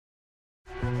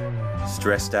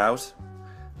Stressed out?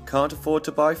 Can't afford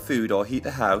to buy food or heat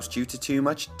the house due to too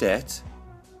much debt?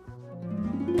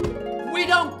 We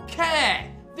don't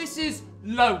care! This is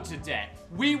Loadsadebt.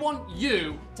 We want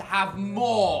you to have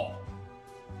more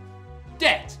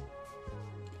debt.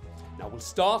 Now we'll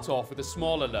start off with a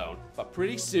smaller loan, but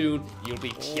pretty soon you'll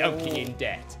be choking in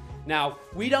debt. Now,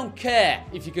 we don't care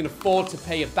if you can afford to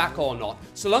pay it back or not.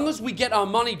 So long as we get our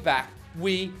money back,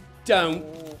 we don't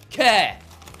care.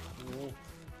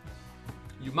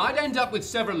 You might end up with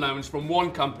several loans from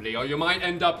one company, or you might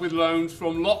end up with loans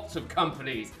from lots of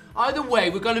companies. Either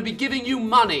way, we're going to be giving you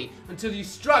money until you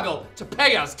struggle to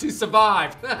pay us to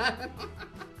survive.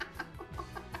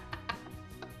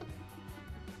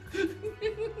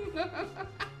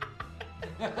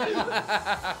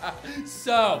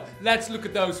 So, let's look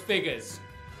at those figures.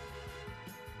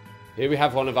 Here we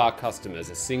have one of our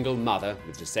customers, a single mother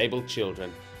with disabled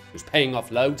children, who's paying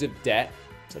off loads of debt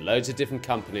to loads of different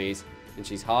companies, and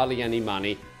she's hardly any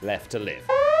money left to live.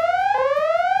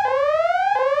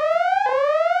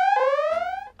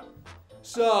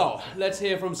 So, let's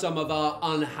hear from some of our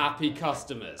unhappy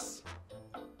customers.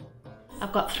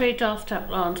 I've got 3 doorstep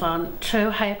loans on, 2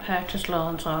 hire purchase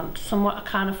loans on, some what I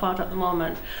can't afford at the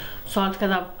moment. So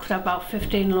altogether I could have about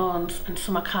 15 loans and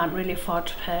some I can't really afford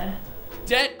to pay.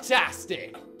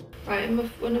 Debt-tastic! Right,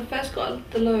 when I first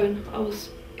got the loan,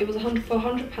 it was for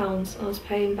 £100 and I was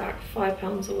paying back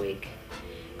 £5 a week.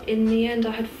 In the end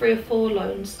I had 3 or 4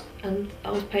 loans and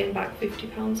I was paying back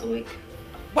 £50 a week.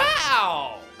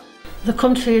 Wow! They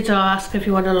come to your door, ask if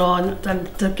you want a loan, then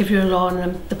they'll give you a loan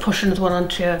and they're pushing one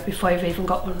onto you before you've even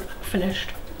got one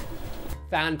finished.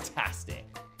 Fantastic.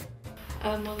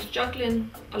 I was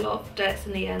juggling a lot of debts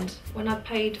in the end. When I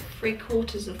paid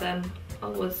 3/4 of them,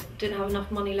 didn't have enough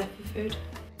money left for food.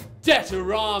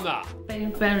 Debt-orama!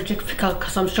 Been very difficult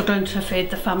because I'm struggling to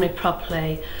feed the family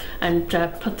properly and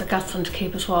put the gas on to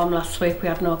keep us warm. Last week we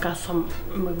had no gas on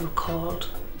and we were cold.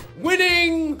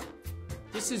 Winning!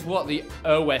 This is what the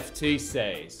OFT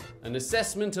says. An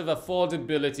assessment of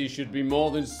affordability should be more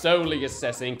than solely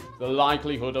assessing the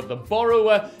likelihood of the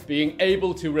borrower being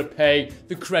able to repay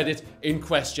the credit in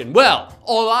question. Well,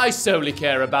 all I solely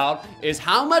care about is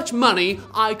how much money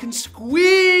I can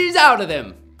squeeze out of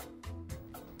them.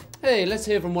 Hey, let's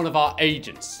hear from one of our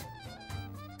agents.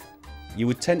 You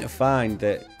would tend to find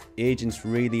that agents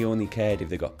really only cared if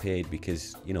they got paid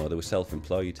because, you know, they were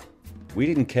self-employed. We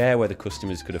didn't care whether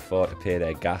customers could afford to pay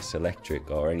their gas,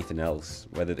 electric or anything else,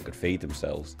 whether they could feed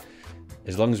themselves.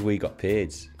 As long as we got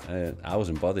paid, I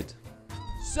wasn't bothered.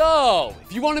 So,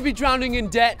 if you want to be drowning in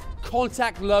debt,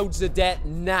 contact Loadsadebt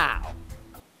now.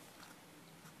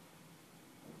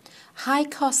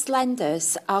 High-cost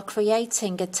lenders are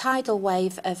creating a tidal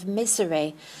wave of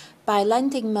misery by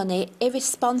lending money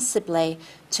irresponsibly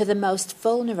to the most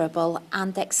vulnerable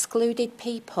and excluded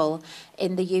people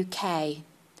in the UK.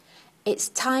 It's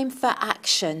time for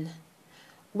action.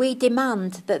 We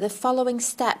demand that the following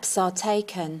steps are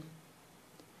taken.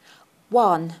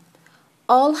 1.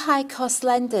 All high-cost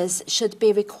lenders should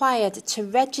be required to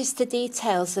register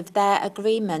details of their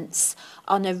agreements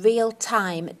on a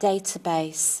real-time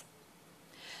database.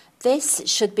 This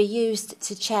should be used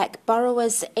to check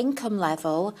borrowers' income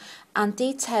level and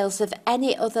details of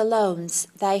any other loans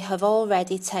they have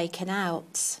already taken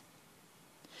out.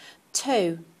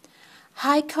 2.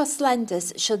 High-cost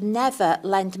lenders should never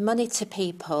lend money to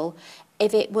people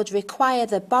if it would require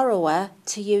the borrower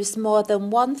to use more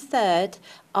than 1/3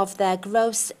 of their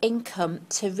gross income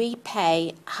to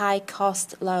repay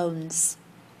high-cost loans.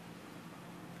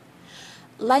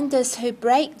 Lenders who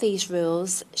break these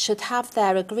rules should have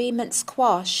their agreements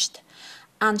quashed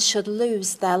and should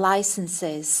lose their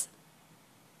licences.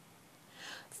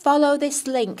 Follow this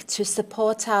link to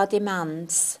support our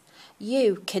demands.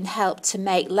 You can help to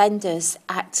make lenders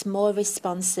act more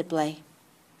responsibly.